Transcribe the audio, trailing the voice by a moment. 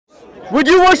Would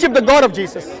you worship the God of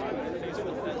Jesus,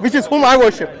 which is whom I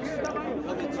worship?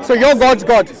 So your God's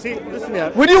God. See, listen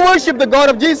here. Would you worship the God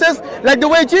of Jesus like the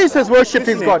way Jesus worshipped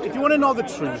his God? If you want to know the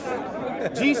truth,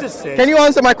 Jesus says... Can you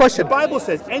answer my question? The Bible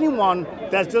says anyone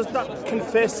that does not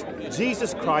confess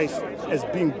Jesus Christ as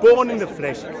being born in the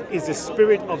flesh is the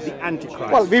spirit of the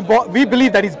Antichrist. Well, we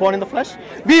believe that he's born in the flesh.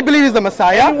 We believe he's the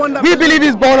Messiah. We believe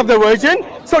he's born of the Virgin.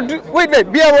 So wait,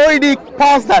 we have already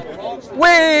passed that.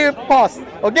 Way past.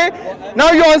 Okay?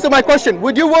 Now you answer my question.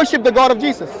 Would you worship the God of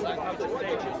Jesus?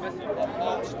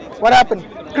 What happened?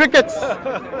 Crickets.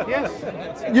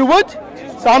 Yes. You would?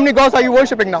 So how many gods are you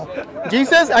worshipping now?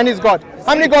 Jesus and his God.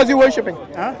 How many gods are you worshipping?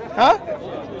 Huh?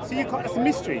 See, it's a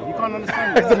mystery. You can't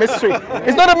understand it. It's a mystery.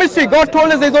 It's not a mystery. God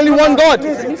told us there's only one God.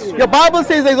 Your Bible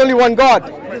says there's only one God.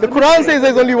 The Quran says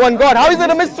there's only one God. How is it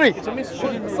a mystery? It's a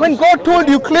mystery. When God told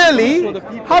you clearly,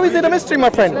 how is it a mystery,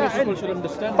 my friend?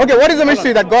 Okay, what is a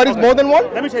mystery? That God is more than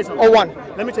one? Let me tell you something. Or one?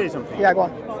 Let me tell you something. Yeah, go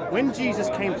on. When Jesus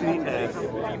came to the earth,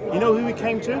 you know who he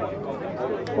came to?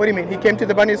 What do you mean? He came to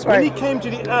the Bani Israel? When he came to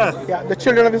the earth, yeah, the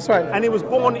children of Israel. And it was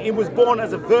born in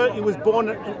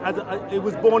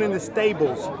the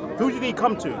stables. Who did he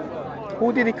come to?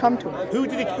 Who did he come to? Who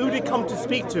did he come to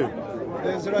speak to?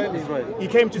 The Israelis. He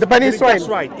came to the Bani Israel. That's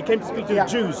right. He came to speak to the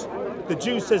Jews. The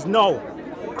Jews says no,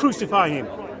 crucify him.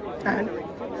 And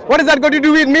what has that got to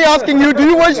do with me asking you, do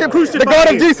you worship the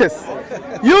God of Jesus?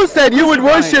 You said you would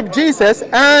worship Jesus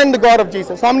and the God of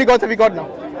Jesus. How many gods have you got now?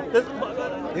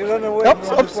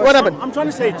 Oops, what happened? I'm trying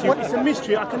to say to you, it's a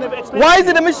mystery. I can never explain. Why is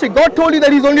it a mystery? God told you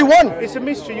that he's only one. It's a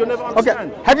mystery. You'll never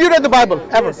understand. Okay. Have you read the Bible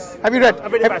ever? Yes. Have you read?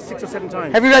 I've read it about 6 or 7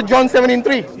 times. Have you read John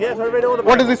 17:3? Yes, I read all the Bible.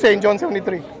 What does it say in John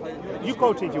 17:3? You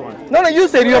quote it if you want. No, you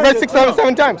said you have read 6 or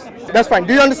 7 times. That's fine.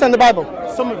 Do you understand the Bible?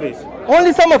 Some of it.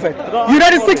 Only some of it. You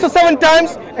read it 6 or 7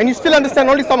 times and you still understand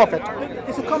only some of it.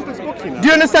 It's a complex book, you know. Do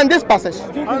you understand this passage?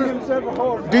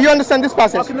 Do you understand this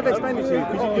passage? I can never explain it to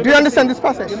you. Do you understand this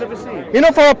passage? You'll never see it. You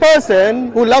know, for a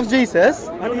person who loves Jesus,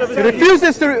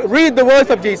 refuses to read the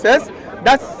words of Jesus,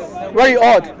 that's very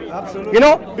odd. Absolutely. You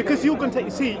know? Because you're going to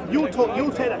take, you'll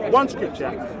take that one scripture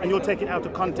and you'll take it out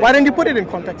of context. Why don't you put it in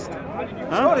context?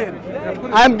 Huh?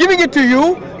 I'm giving it to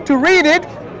you to read it,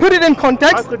 put it in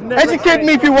context, educate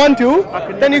me if you want to,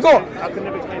 then you go. I could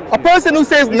never explain it. A person who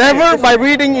says never by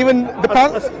reading even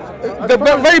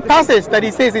the very passage that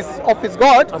he says is of his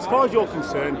God. As far as you're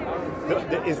concerned,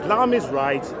 the Islam is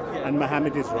right and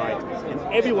Muhammad is right and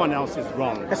everyone else is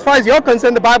wrong. As far as you're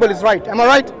concerned, the Bible is right. Am I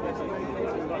right?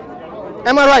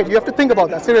 Am I right? You have to think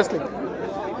about that, seriously.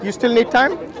 You still need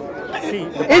time? See,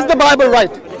 Is the Bible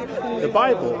right? The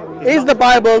Bible is the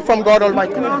Bible from God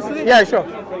Almighty? Can I answer it? Yeah, sure.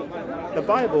 The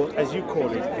Bible, as you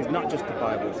call it, is not just the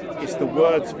Bible. It's the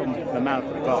words from the mouth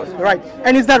of God. Right.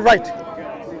 And is that right?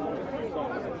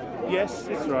 Yes,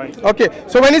 it's right. Okay.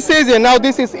 So when it says here, now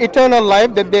this is eternal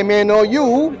life, that they may know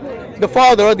you, the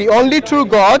Father, the only true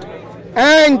God,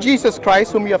 and Jesus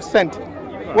Christ, whom you have sent.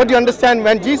 What do you understand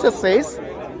when Jesus says,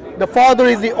 the Father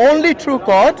is the only true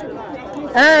God,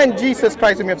 and Jesus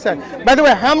Christ, whom you have sent? By the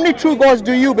way, how many true gods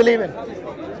do you believe in?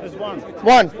 There's one.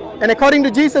 One. And according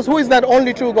to Jesus, who is that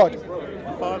only true God?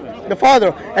 The Father. The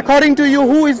Father. According to you,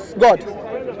 who is God?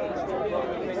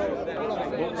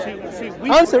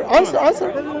 Answer.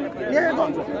 Yeah, go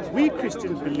on. We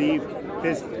Christians believe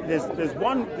there's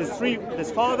three,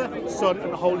 there's Father, Son,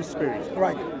 and the Holy Spirit.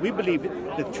 Right. We believe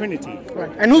the Trinity.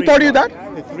 Right. And who taught you that?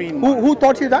 The three in Who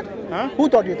taught you that? Huh? Who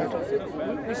taught you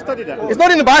that? We studied that. It's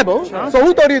not in the Bible. So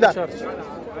who taught you that?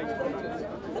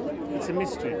 It's a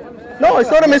mystery. No,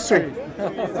 it's not a mystery.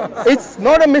 It's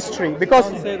not a mystery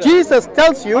because Jesus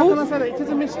tells you. It is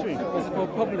a mystery.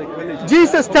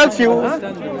 Jesus tells you.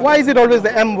 Why is it always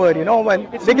the M word? You know, when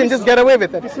they can just get away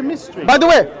with it. It's a mystery. By the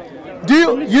way,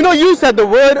 you said the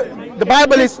word, the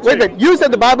Bible is. Wait. You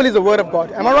said the Bible is the word of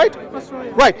God. Am I right? That's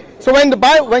right. Right. So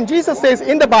when Jesus says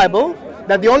in the Bible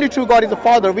that the only true God is the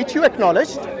Father, which you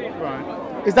acknowledged,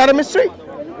 Right. is that a mystery?